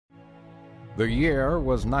The year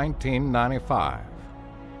was 1995.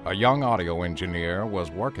 A young audio engineer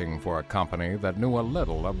was working for a company that knew a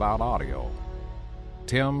little about audio.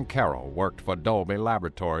 Tim Carroll worked for Dolby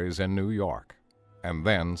Laboratories in New York, and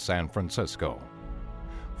then San Francisco.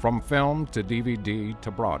 From film to DVD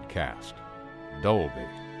to broadcast, Dolby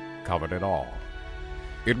covered it all.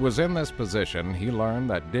 It was in this position he learned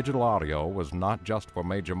that digital audio was not just for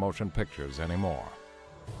major motion pictures anymore.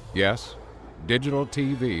 Yes, digital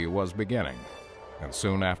TV was beginning, and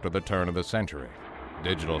soon after the turn of the century,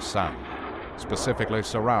 digital sound, specifically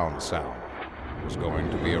surround sound, was going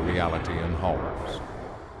to be a reality in homes.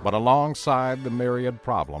 But alongside the myriad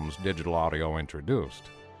problems digital audio introduced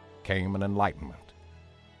came an enlightenment.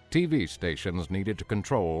 TV stations needed to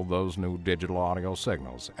control those new digital audio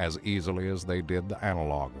signals as easily as they did the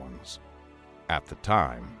analog ones. At the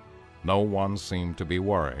time, no one seemed to be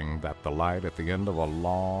worrying that the light at the end of a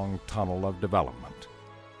long tunnel of development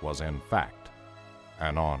was in fact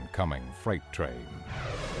an oncoming freight train.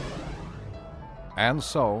 And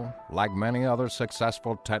so, like many other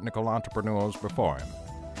successful technical entrepreneurs before him,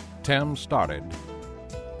 Tim started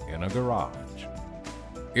in a garage.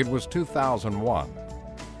 It was 2001,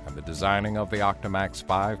 and the designing of the Octamax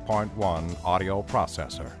 5.1 audio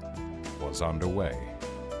processor was underway.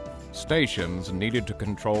 Stations needed to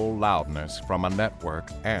control loudness from a network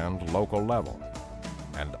and local level,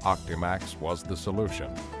 and Octamax was the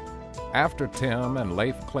solution. After Tim and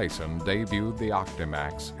Leif Clayson debuted the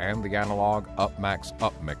Octamax and the analog UpMax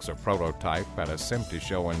UpMixer prototype at a SMPTE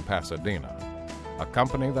show in Pasadena, a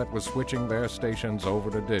company that was switching their stations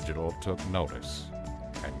over to digital took notice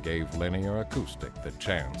and gave Linear Acoustic the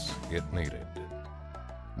chance it needed.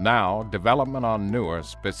 Now, development on newer,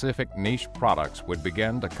 specific niche products would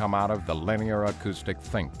begin to come out of the Linear Acoustic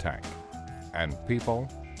think tank, and people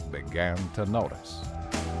began to notice.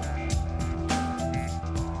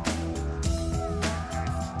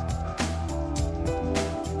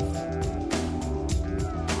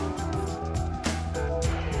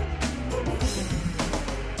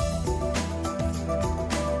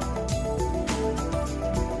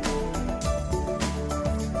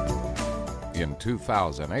 In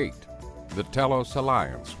 2008, the Telos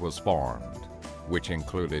Alliance was formed, which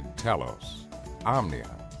included Telos, Omnia,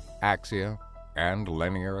 Axia, and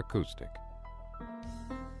Linear Acoustic.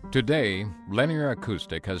 Today, Linear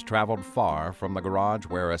Acoustic has traveled far from the garage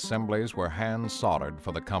where assemblies were hand-soldered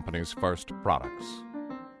for the company's first products.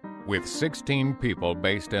 With 16 people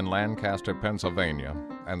based in Lancaster, Pennsylvania,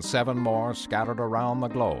 and 7 more scattered around the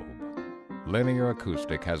globe, Linear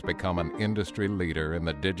Acoustic has become an industry leader in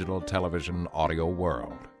the digital television audio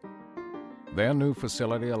world. Their new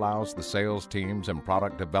facility allows the sales teams and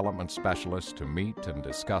product development specialists to meet and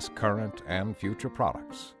discuss current and future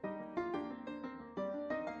products.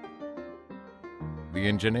 The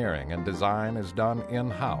engineering and design is done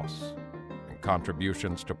in-house, and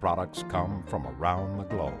contributions to products come from around the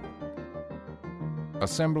globe.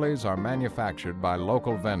 Assemblies are manufactured by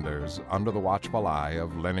local vendors under the watchful eye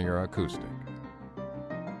of Linear Acoustic.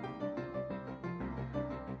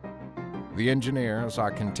 The engineers are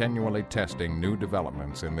continually testing new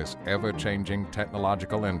developments in this ever-changing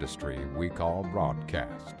technological industry we call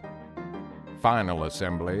broadcast. Final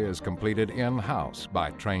assembly is completed in-house by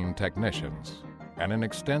trained technicians, and an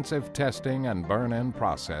extensive testing and burn-in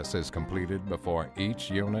process is completed before each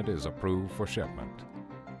unit is approved for shipment.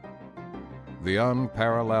 The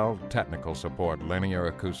unparalleled technical support Linear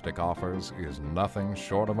Acoustic offers is nothing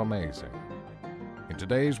short of amazing. In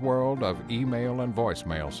today's world of email and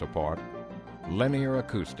voicemail support, Linear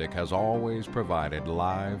Acoustic has always provided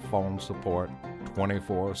live phone support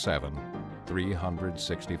 24/7,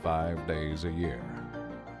 365 days a year.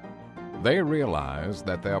 They realize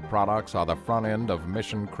that their products are the front end of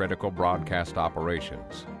mission-critical broadcast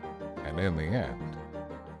operations, and in the end,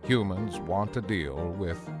 humans want to deal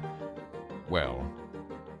with, well,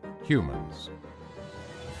 humans.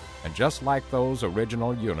 And just like those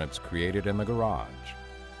original units created in the garage,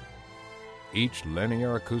 each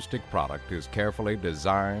Linear Acoustic product is carefully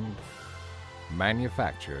designed,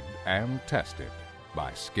 manufactured, and tested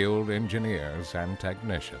by skilled engineers and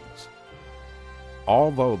technicians.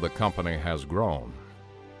 Although the company has grown,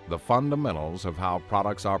 the fundamentals of how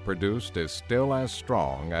products are produced is still as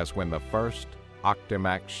strong as when the first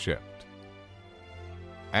Octamax shipped.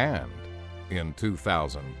 And in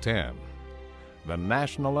 2010, the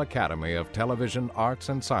National Academy of Television Arts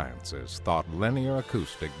and Sciences thought Linear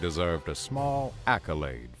Acoustic deserved a small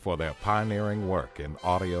accolade for their pioneering work in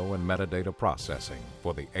audio and metadata processing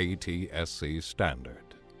for the ATSC standard.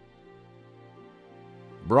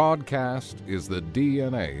 Broadcast is the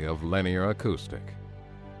DNA of Linear Acoustic.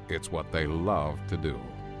 It's what they love to do.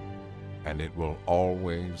 and it will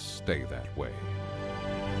always stay that way.